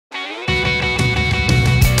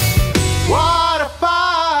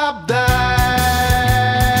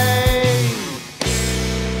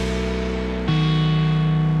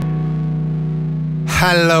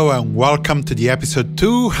Hello and welcome to the episode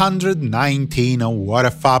 219 of What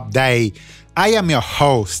a Fab Day. I am your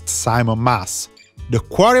host, Simon Mas. The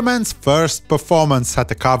Quarrymen's first performance at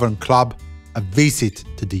the Cavern Club, a visit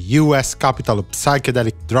to the US capital of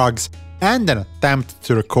psychedelic drugs, and an attempt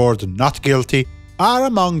to record Not Guilty are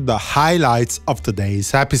among the highlights of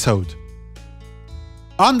today's episode.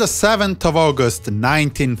 On the 7th of August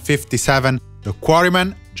 1957, the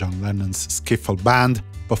Quarrymen, John Lennon's skiffle band,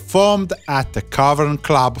 performed at the Cavern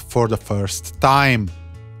Club for the first time.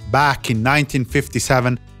 Back in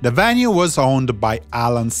 1957, the venue was owned by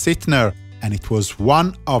Alan Sitner, and it was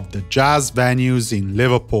one of the jazz venues in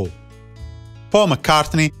Liverpool. Paul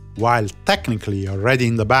McCartney, while technically already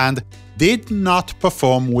in the band, did not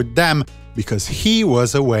perform with them because he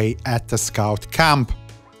was away at a scout camp.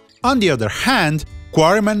 On the other hand,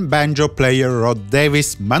 Quarrymen banjo player Rod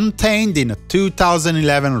Davis maintained in a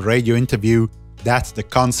 2011 radio interview that the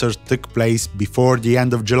concert took place before the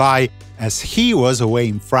end of July, as he was away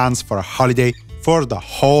in France for a holiday for the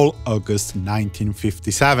whole August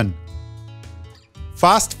 1957.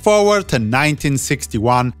 Fast forward to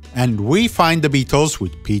 1961, and we find the Beatles,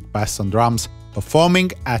 with Pete Best on drums, performing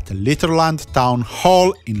at the Litherland Town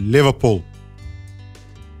Hall in Liverpool.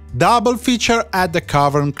 Double feature at the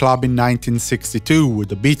Cavern Club in 1962, with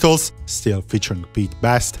the Beatles, still featuring Pete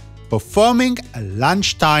Best, performing a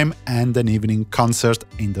lunchtime and an evening concert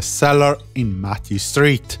in the Cellar in Matthew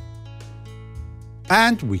Street.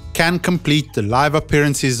 And we can complete the live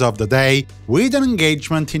appearances of the day with an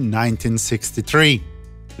engagement in 1963.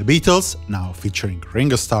 The Beatles, now featuring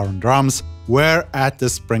Ringo Starr on drums, were at the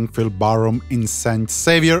Springfield Ballroom in St.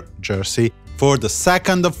 Saviour, Jersey, for the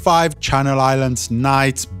second of 5 Channel Islands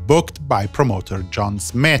nights booked by promoter John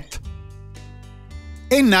Smith.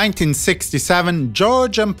 In 1967,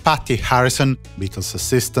 George and Patty Harrison, Beatles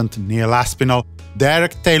assistant Neil Aspinall,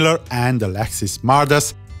 Derek Taylor and Alexis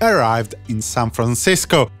Mardas arrived in San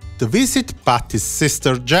Francisco to visit Patty's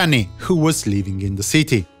sister Jenny, who was living in the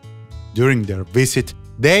city. During their visit,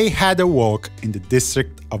 they had a walk in the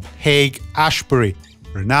district of Haight-Ashbury,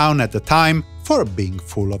 renowned at the time for being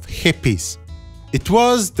full of hippies. It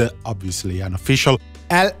was the obviously unofficial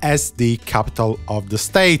LSD capital of the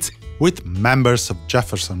state, with members of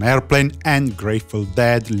Jefferson Airplane and Grateful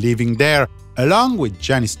Dead living there, along with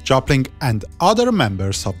Janis Joplin and other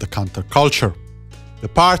members of the counterculture. The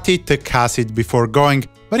party took acid before going,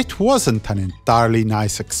 but it wasn't an entirely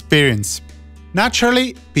nice experience.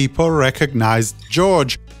 Naturally, people recognized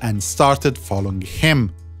George and started following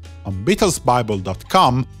him. On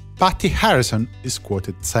BeatlesBible.com, Patty Harrison is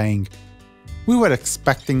quoted saying, "We were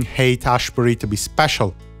expecting Haight-Ashbury to be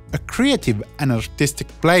special, a creative and artistic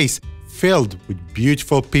place filled with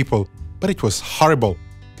beautiful people, but it was horrible,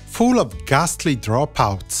 full of ghastly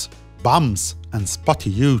dropouts, bums and spotty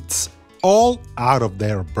youths, all out of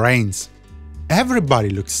their brains. Everybody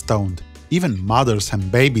looked stoned, even mothers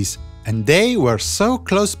and babies, and they were so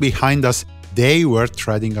close behind us they were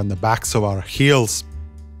treading on the backs of our heels.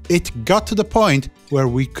 It got to the point where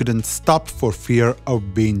we couldn't stop for fear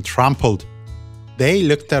of being trampled. They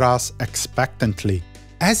looked at us expectantly,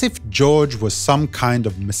 as if George was some kind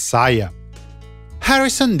of messiah."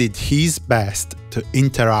 Harrison did his best to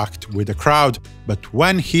interact with the crowd, but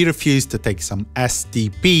when he refused to take some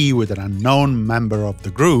STP with an unknown member of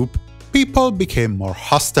the group, people became more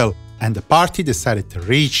hostile, and the party decided to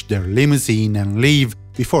reach their limousine and leave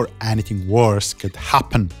before anything worse could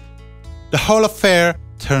happen. The whole affair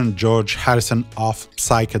turned George Harrison off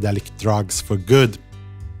psychedelic drugs for good.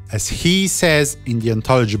 As he says in the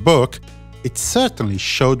anthology book, "It certainly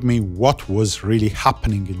showed me what was really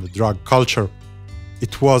happening in the drug culture.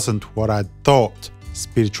 It wasn't what I'd thought,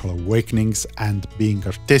 spiritual awakenings and being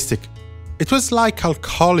artistic. It was like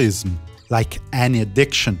alcoholism, like any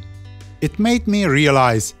addiction. It made me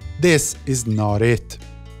realize this is not it.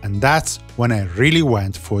 And that's when I really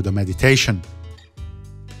went for the meditation."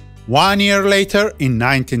 1 year later, in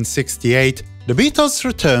 1968, the Beatles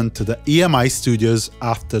returned to the EMI studios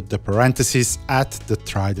after the parentheses at the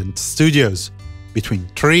Trident Studios. Between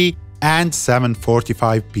 3 and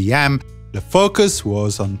 7:45 p.m., the focus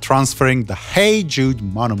was on transferring the Hey Jude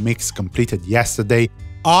mono mix completed yesterday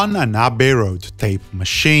on an Abbey Road tape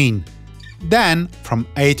machine. Then, from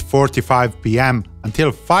 8:45 p.m.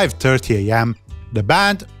 until 5:30 a.m., the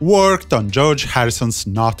band worked on George Harrison's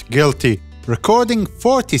Not Guilty, recording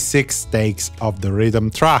 46 takes of the rhythm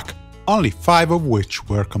track, only 5 of which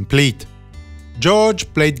were complete.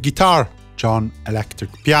 George played guitar, John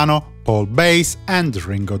electric piano, Paul bass and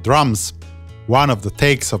Ringo drums. One of the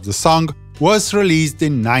takes of the song was released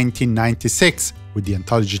in 1996 with the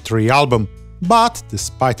Anthology 3 album, but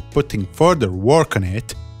despite putting further work on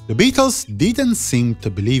it, the Beatles didn't seem to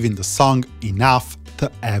believe in the song enough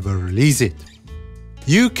to ever release it.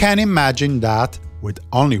 You can imagine that, with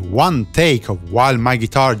only one take of While My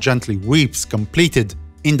Guitar Gently Weeps completed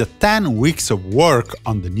in the 10 weeks of work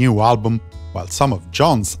on the new album, while some of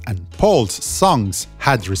John's and Paul's songs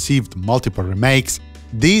had received multiple remakes,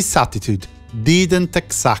 this attitude didn't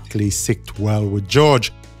exactly sit well with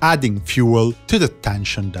George, adding fuel to the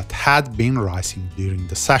tension that had been rising during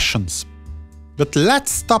the sessions. But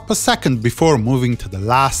let's stop a second before moving to the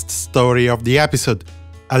last story of the episode.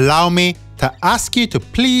 Allow me to ask you to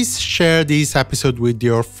please share this episode with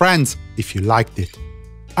your friends if you liked it.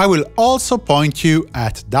 I will also point you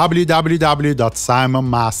at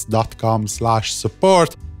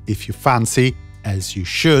www.simonmas.com/support if you fancy, as you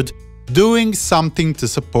should, doing something to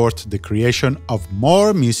support the creation of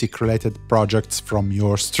more music-related projects from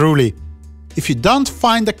yours truly. If you don't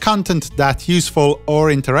find the content that useful or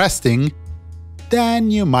interesting, then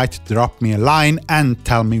you might drop me a line and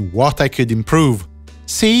tell me what I could improve.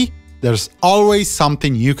 See, there's always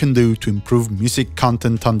something you can do to improve music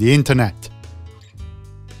content on the internet.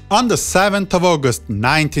 On the 7th of August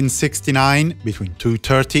 1969, between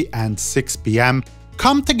 2:30 and 6 p.m,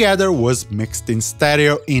 Come Together was mixed in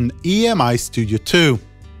stereo in EMI Studio 2.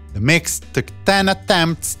 The mix took 10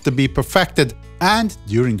 attempts to be perfected, and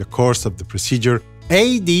during the course of the procedure,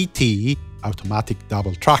 ADT, automatic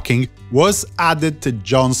double tracking, was added to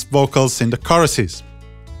John's vocals in the choruses.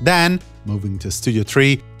 Then, moving to Studio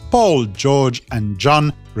 3, Paul, George and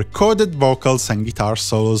John recorded vocals and guitar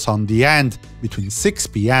solos on the end, between 6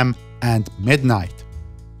 p.m. and midnight.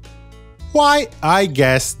 Why, I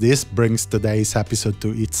guess this brings today's episode to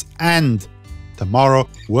its end. Tomorrow,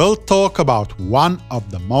 we'll talk about one of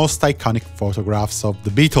the most iconic photographs of the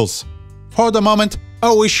Beatles. For the moment,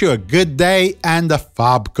 I wish you a good day and a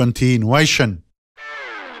fab continuation.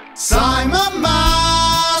 Simon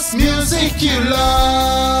Mas, music you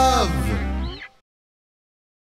love.